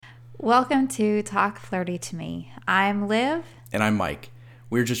Welcome to Talk Flirty to Me. I'm Liv. And I'm Mike.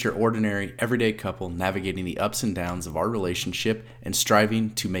 We're just your ordinary, everyday couple navigating the ups and downs of our relationship and striving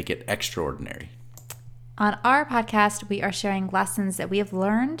to make it extraordinary. On our podcast, we are sharing lessons that we have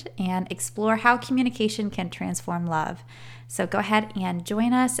learned and explore how communication can transform love. So go ahead and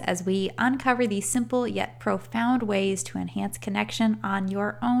join us as we uncover these simple yet profound ways to enhance connection on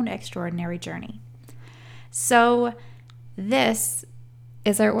your own extraordinary journey. So this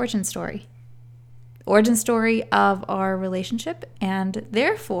is our origin story of our relationship, and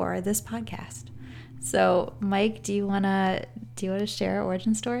therefore this podcast. So Mike, do you want to share our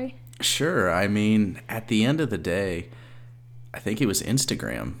origin story? Sure. I mean, at the end of the day, I think it was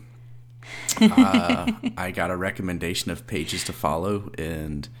Instagram. I got a recommendation of pages to follow,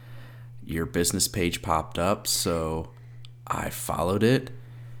 and your business page popped up, so I followed it,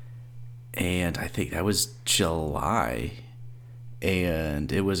 and I think that was July.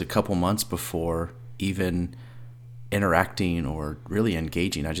 And it was a couple months before even interacting or really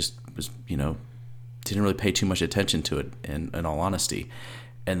engaging. I just was, didn't really pay too much attention to it in all honesty.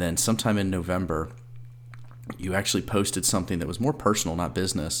 And then sometime in November, you actually posted something that was more personal, not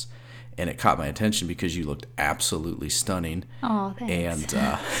business. And it caught my attention because you looked absolutely stunning. Oh, thanks. And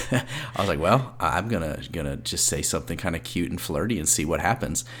I was like, well, I'm gonna just say something kind of cute and flirty and see what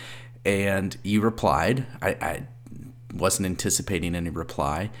happens. And you replied. I wasn't anticipating any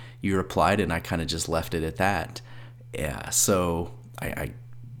reply. You replied, and I kind of just left it at that. Yeah, so I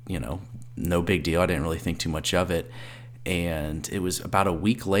no big deal. I didn't really think too much of it. And it was about a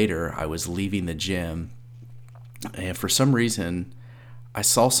week later, I was leaving the gym, and for some reason, I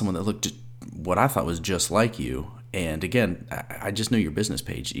saw someone that looked what I thought was just like you. And again, I just knew your business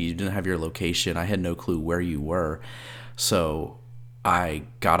page. You didn't have your location. I had no clue where you were. So I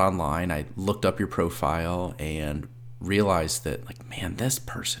got online, I looked up your profile, and realized that, like, man, this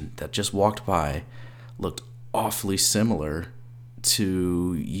person that just walked by looked awfully similar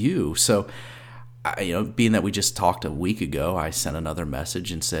to you. So, being that we just talked a week ago, I sent another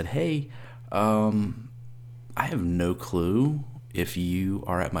message and said, hey, I have no clue if you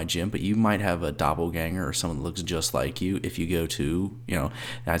are at my gym, but you might have a doppelganger or someone that looks just like you if you go to,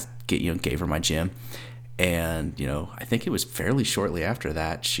 gave her my gym. And, I think it was fairly shortly after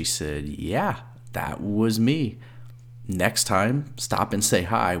that, she said, yeah, that was me. Next time, stop and say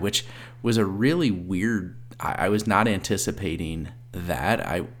hi, which was a really weird, I was not anticipating that.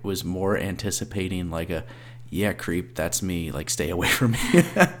 I was more anticipating like yeah, creep, that's me, like, stay away from me.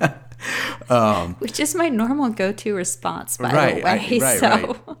 Which is my normal go-to response, by the way.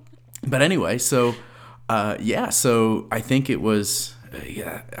 Right. But anyway, so so I think it was,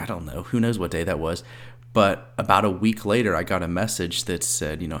 I don't know, who knows what day that was. But about a week later, I got a message that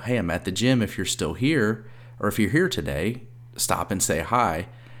said, hey, I'm at the gym if you're still here, or if you're here today, stop and say hi.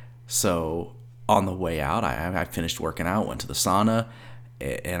 So on the way out, I finished working out, went to the sauna,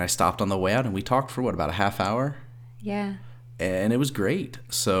 and I stopped on the way out, and we talked for about a half hour? Yeah. And it was great.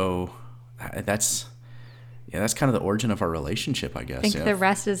 So that's kind of the origin of our relationship, I guess. I think the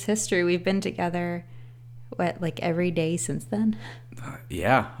rest is history. We've been together, every day since then?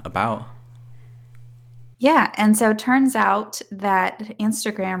 About. Yeah, and so it turns out that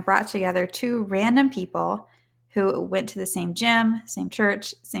Instagram brought together two random people who went to the same gym, same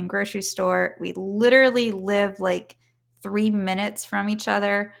church, same grocery store. We literally live 3 minutes from each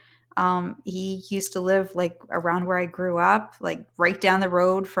other. He used to live around where I grew up, right down the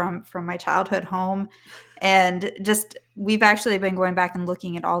road from my childhood home. And just, we've actually been going back and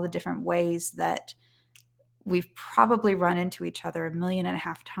looking at all the different ways that we've probably run into each other 1.5 million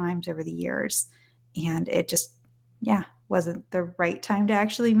times over the years. And it just, wasn't the right time to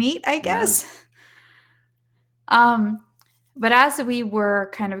actually meet, I guess. But as we were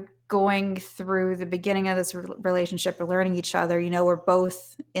kind of going through the beginning of this relationship or learning each other, we're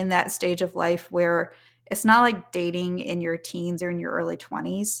both in that stage of life where it's not like dating in your teens or in your early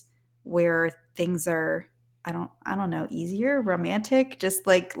 20s where things are, I don't know, easier, romantic, just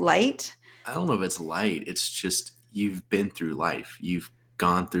light. I don't know if it's light. It's just, you've been through life. You've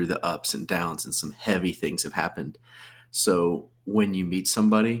gone through the ups and downs, and some heavy things have happened. So when you meet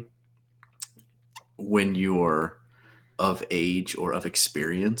somebody, when you're of age or of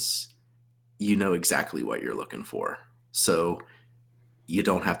experience, you know exactly what you're looking for. So you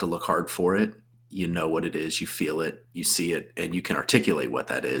don't have to look hard for it. You know what it is, you feel it, you see it, and you can articulate what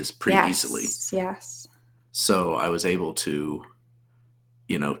that is pretty easily. Yes. So I was able to,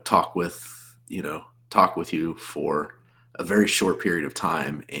 talk with you for a very short period of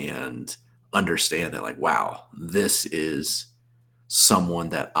time and understand that, wow, this is someone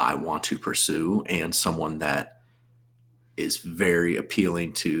that I want to pursue and someone that is very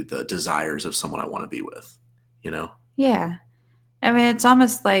appealing to the desires of someone I want to be with, you know? Yeah. I mean, it's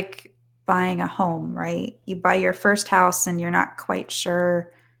almost like buying a home, right? You buy your first house and you're not quite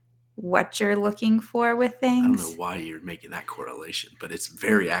sure what you're looking for with I don't know things. why you're making that correlation, but it's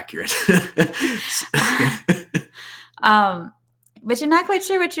very accurate. um, but you're not quite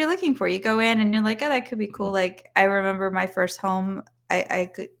sure what you're looking for. You go in and you're like, oh, that could be cool. Like, I remember my first home,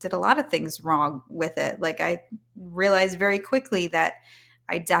 I did a lot of things wrong with it. Like, I realized very quickly that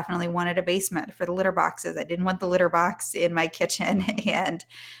I definitely wanted a basement for the litter boxes. I didn't want the litter box in my kitchen and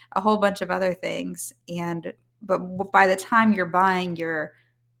a whole bunch of other things. But by the time you're buying your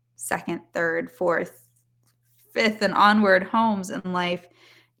second, third, fourth, fifth, and onward homes in life,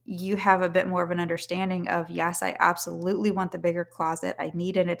 you have a bit more of an understanding of, yes, I absolutely want the bigger closet. I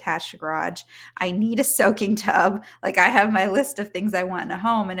need an attached garage. I need a soaking tub. Like, I have my list of things I want in a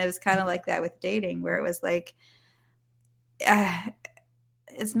home. And it was kind of like that with dating, where it was like,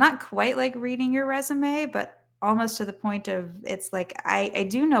 it's not quite like reading your resume, but almost to the point of, it's like, I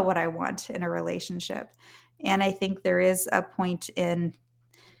do know what I want in a relationship. And I think there is a point in,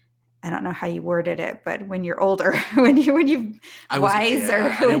 I don't know how you worded it, but when you're older, when you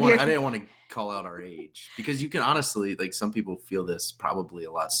wiser, I didn't want to call out our age, because you can honestly, like, some people feel this probably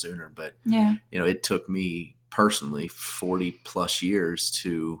a lot sooner, but yeah, it took me personally 40 plus years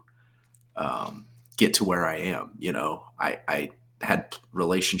to get to where I am. I had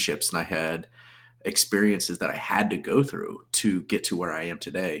relationships and I had experiences that I had to go through to get to where I am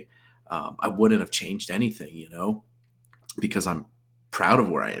today. I wouldn't have changed anything, because I'm proud of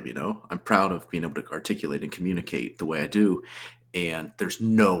where I am. I'm proud of being able to articulate and communicate the way I do. And there's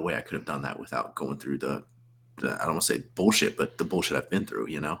no way I could have done that without going through the I don't want to say bullshit, but the bullshit I've been through,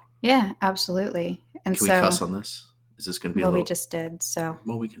 Yeah, absolutely. And Can we cuss on this? Is this going to be well, we just did, so.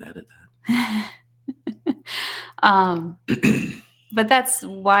 Well, we can edit that. But that's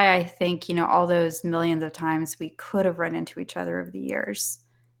why I think, all those millions of times we could have run into each other over the years.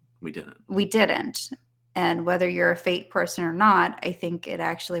 We didn't. We didn't. And whether you're a fate person or not, I think it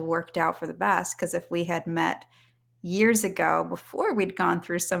actually worked out for the best, because if we had met years ago, before we'd gone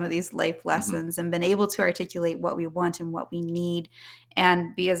through some of these life lessons and been able to articulate what we want and what we need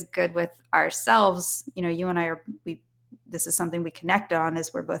and be as good with ourselves, you and I this is something we connect on,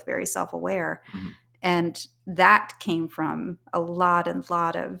 is we're both very self-aware. And that came from a lot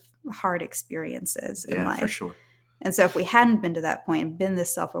of hard experiences in life. For sure. And so if we hadn't been to that point and been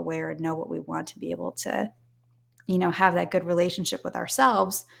this self-aware and know what we want to be able to, have that good relationship with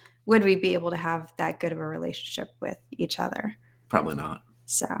ourselves, would we be able to have that good of a relationship with each other? Probably not.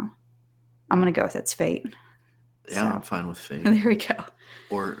 So I'm going to go with it's fate. Yeah, so, I'm fine with fate. There we go.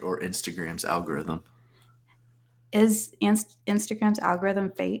 Or Instagram's algorithm. Is Instagram's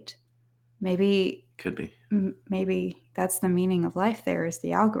algorithm fate? Maybe. Could be. Maybe that's the meaning of life, there is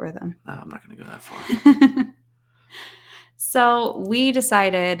the algorithm. No, I'm not going to go that far. So we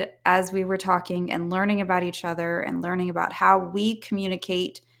decided, as we were talking and learning about each other and learning about how we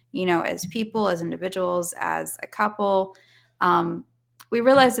communicate, as people, as individuals, as a couple, we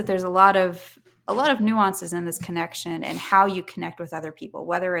realized that there's a lot of nuances in this connection and how you connect with other people,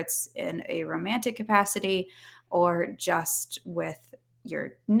 whether it's in a romantic capacity or just with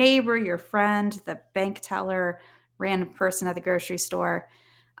your neighbor, your friend, the bank teller, random person at the grocery store.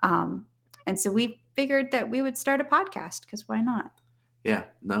 And so we figured that we would start a podcast, because why not? Yeah,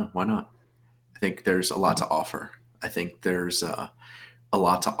 no, why not? I think there's a lot to offer. I think there's a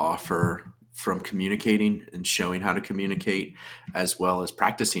lot to offer from communicating and showing how to communicate, as well as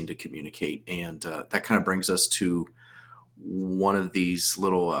practicing to communicate. And that kind of brings us to one of these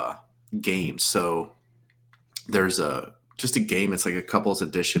little games. So there's just a game. It's like a couples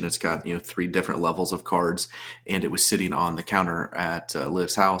edition. It's got 3 different levels of cards, and it was sitting on the counter at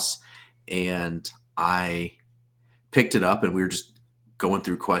Liv's house, and I picked it up and we were just going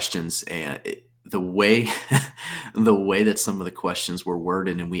through questions, and the way that some of the questions were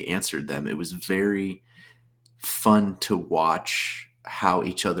worded and we answered them, it was very fun to watch how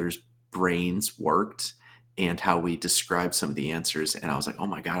each other's brains worked and how we described some of the answers. And I was like, oh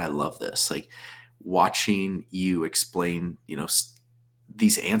my God, I love this. Like, watching you explain,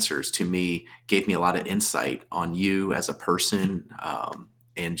 these answers to me gave me a lot of insight on you as a person.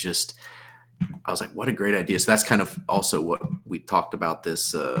 And just, I was like, what a great idea. So that's kind of also what we talked about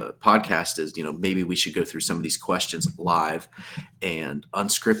this podcast is, maybe we should go through some of these questions live and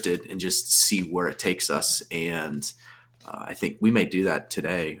unscripted and just see where it takes us. And I think we may do that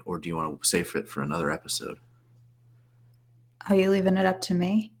today, or do you want to save it for another episode? Are you leaving it up to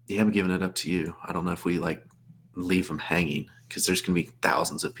me? Yeah, I'm giving it up to you. I don't know if we leave them hanging, because there's going to be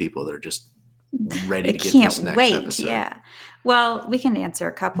thousands of people that are just ready I to get can't this next wait. episode. Yeah. Well, we can answer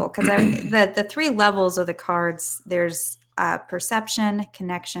a couple because the three levels of the cards, there's perception,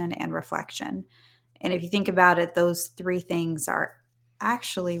 connection, and reflection. And if you think about it, those three things are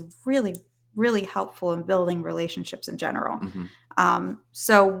actually really, really helpful in building relationships in general.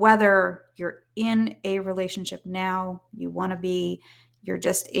 So whether you're in a relationship now, you want to be, you're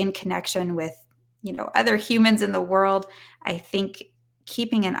just in connection with, other humans in the world, I think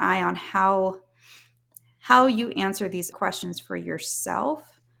keeping an eye on how you answer these questions for yourself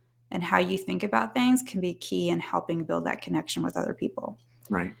and how you think about things can be key in helping build that connection with other people.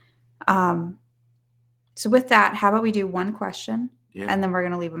 Right. So with that, how about we do one question Yeah. and then we're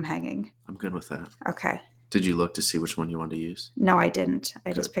going to leave them hanging. I'm good with that. Okay. Did you look to see which one you wanted to use? No, I didn't.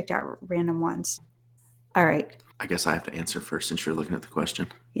 I just picked out random ones. All right. I guess I have to answer first since you're looking at the question.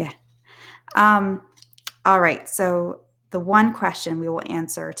 Yeah. All right. So the one question we will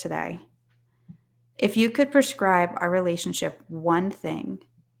answer today. If you could prescribe our relationship one thing,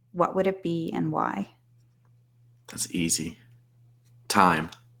 what would it be and why? That's easy. Time.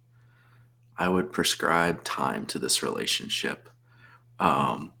 I would prescribe time to this relationship.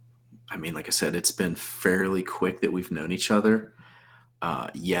 I mean, like I said, it's been fairly quick that we've known each other,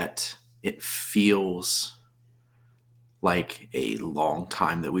 yet it feels like a long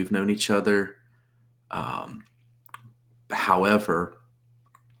time that we've known each other. However,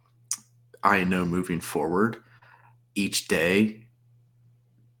 I know moving forward, each day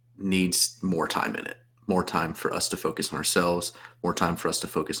needs more time in it. More time for us to focus on ourselves, more time for us to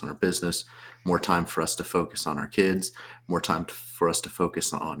focus on our business, more time for us to focus on our kids, more time for us to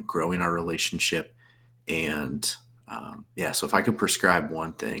focus on growing our relationship. And so if I could prescribe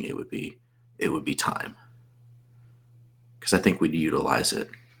one thing, it would be time. Because I think we'd utilize it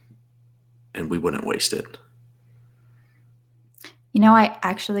and we wouldn't waste it. I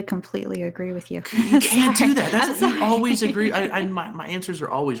actually completely agree with you. You can't do that. That's you always agree. My answers are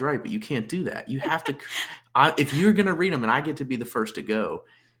always right, but you can't do that. You have to. If you're gonna read them and I get to be the first to go,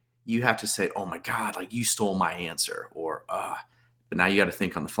 you have to say, "Oh my God, like you stole my answer," or But now you got to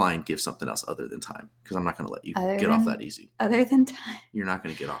think on the fly and give something else other than time, because I'm not going to let you get off that easy. Other than time, you're not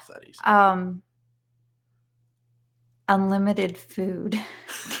going to get off that easy. Unlimited food.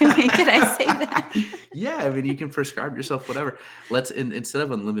 Can I say that? Yeah, I mean, you can prescribe yourself whatever. Instead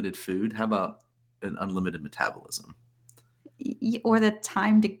of unlimited food, how about an unlimited metabolism? Or the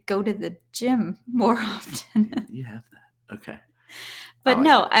time to go to the gym more often. You have that. Okay. But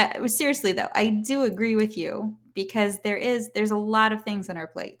seriously though, I do agree with you because there's a lot of things on our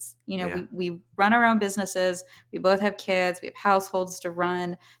plates. We run our own businesses. We both have kids. We have households to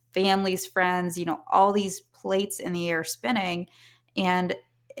run, families, friends, all these plates in the air spinning. And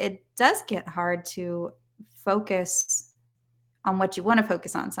it does get hard to focus on what you want to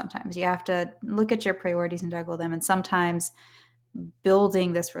focus on. Sometimes you have to look at your priorities and juggle them. And sometimes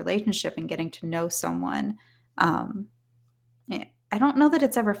building this relationship and getting to know someone, I don't know that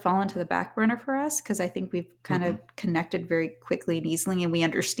it's ever fallen to the back burner for us because I think we've kind of connected very quickly and easily and we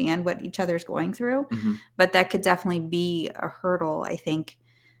understand what each other's going through. But that could definitely be a hurdle, I think,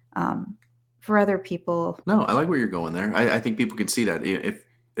 for other people. No, I like where you're going there. I think people can see that.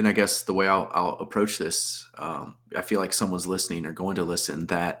 And I guess the way I'll approach this, I feel like someone's listening or going to listen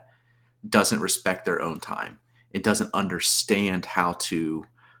that doesn't respect their own time. It doesn't understand how to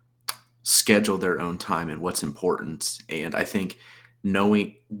schedule their own time and what's important. And I think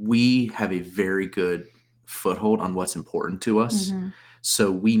knowing we have a very good foothold on what's important to us.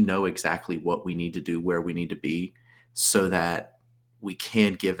 So we know exactly what we need to do, where we need to be so that we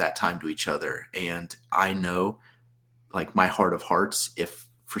can give that time to each other. And I know, like my heart of hearts, if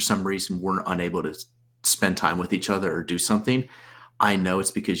for some reason we're unable to spend time with each other or do something, I know it's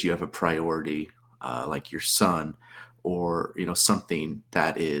because you have a priority, like your son or, something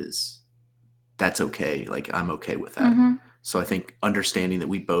that's okay. Like I'm okay with that. So I think understanding that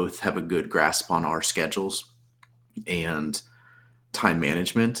we both have a good grasp on our schedules and time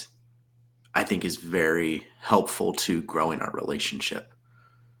management, I think is very helpful to growing our relationship.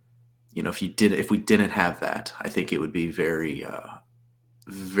 If we didn't have that, I think it would be very,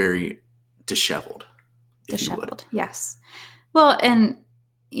 very disheveled. Disheveled, yes. Well, and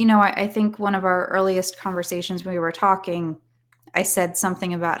I think one of our earliest conversations when we were talking, I said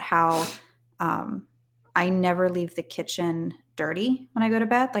something about how I never leave the kitchen dirty when I go to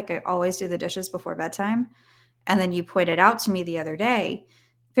bed. Like I always do the dishes before bedtime. And then you pointed out to me the other day,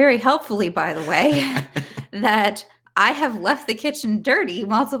 very helpfully, by the way, that I have left the kitchen dirty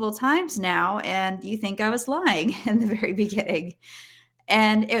multiple times now. And you think I was lying in the very beginning.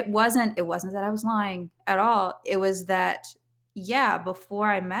 And it wasn't that I was lying at all. It was that,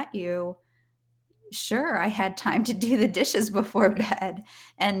 before I met you, sure, I had time to do the dishes before bed,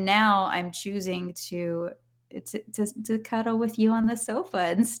 and now I'm choosing to cuddle with you on the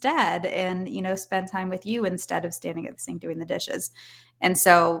sofa instead, and spend time with you instead of standing at the sink doing the dishes. And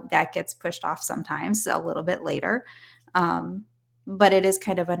so that gets pushed off sometimes a little bit later. But it is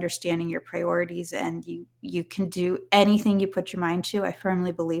kind of understanding your priorities, and you can do anything you put your mind to. I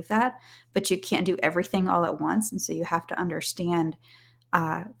firmly believe that, but you can't do everything all at once. And so you have to understand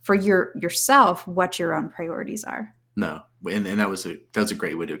for yourself what your own priorities are. No, and that was a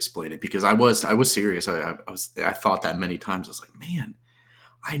great way to explain it, because I was serious. I thought that many times. I was like, man,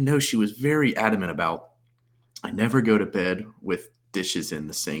 I know she was very adamant about I never go to bed with dishes in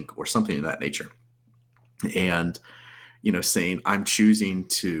the sink or something of that nature, and saying I'm choosing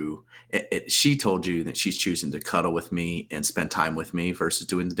to. She told you that she's choosing to cuddle with me and spend time with me versus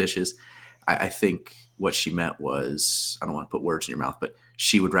doing the dishes. I think what she meant was, I don't want to put words in your mouth, but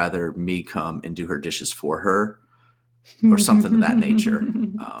she would rather me come and do her dishes for her or something of that nature.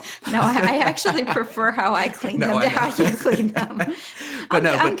 No, I actually prefer how I clean them to how you clean them.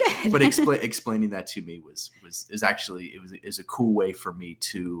 But explaining that to me is actually is a cool way for me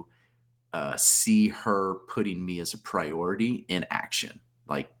to see her putting me as a priority in action.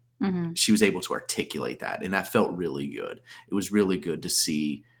 Like she was able to articulate that, and that felt really good. It was really good to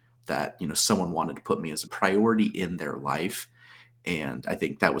see that someone wanted to put me as a priority in their life. And I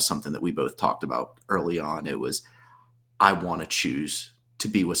think that was something that we both talked about early on. It was, I want to choose to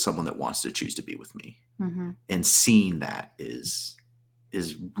be with someone that wants to choose to be with me. And seeing that is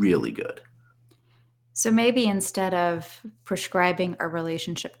really good. So maybe instead of prescribing a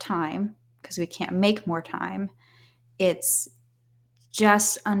relationship time, because we can't make more time, it's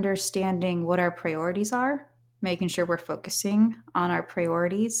just understanding what our priorities are, making sure we're focusing on our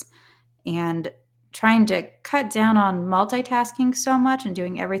priorities, and trying to cut down on multitasking so much and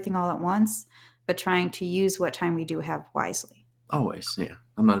doing everything all at once, but trying to use what time we do have wisely. Always, yeah.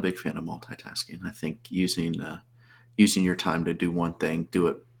 I'm not a big fan of multitasking. I think using your time to do one thing, do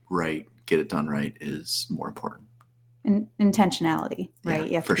it right, get it done right, is more important. And intentionality, right?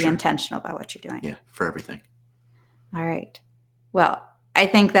 You have to be intentional about what you're doing. Yeah, for everything. All right. Well, I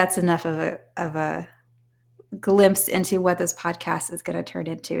think that's enough of a glimpse into what this podcast is going to turn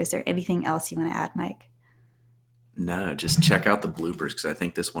into. Is there anything else you want to add, Mike? No, just check out the bloopers, because I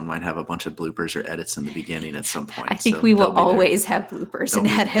think this one might have a bunch of bloopers or edits in the beginning at some point. I think we will always have bloopers and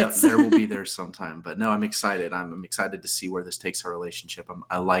edits. There will be there sometime. But no, I'm excited. I'm excited to see where this takes our relationship.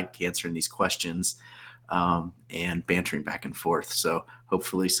 I like answering these questions and bantering back and forth. So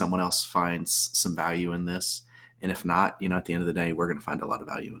hopefully someone else finds some value in this. And if not, at the end of the day, we're going to find a lot of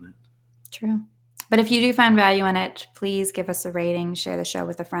value in it. True. But if you do find value in it, please give us a rating, share the show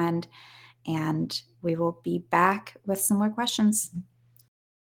with a friend, and we will be back with some more questions.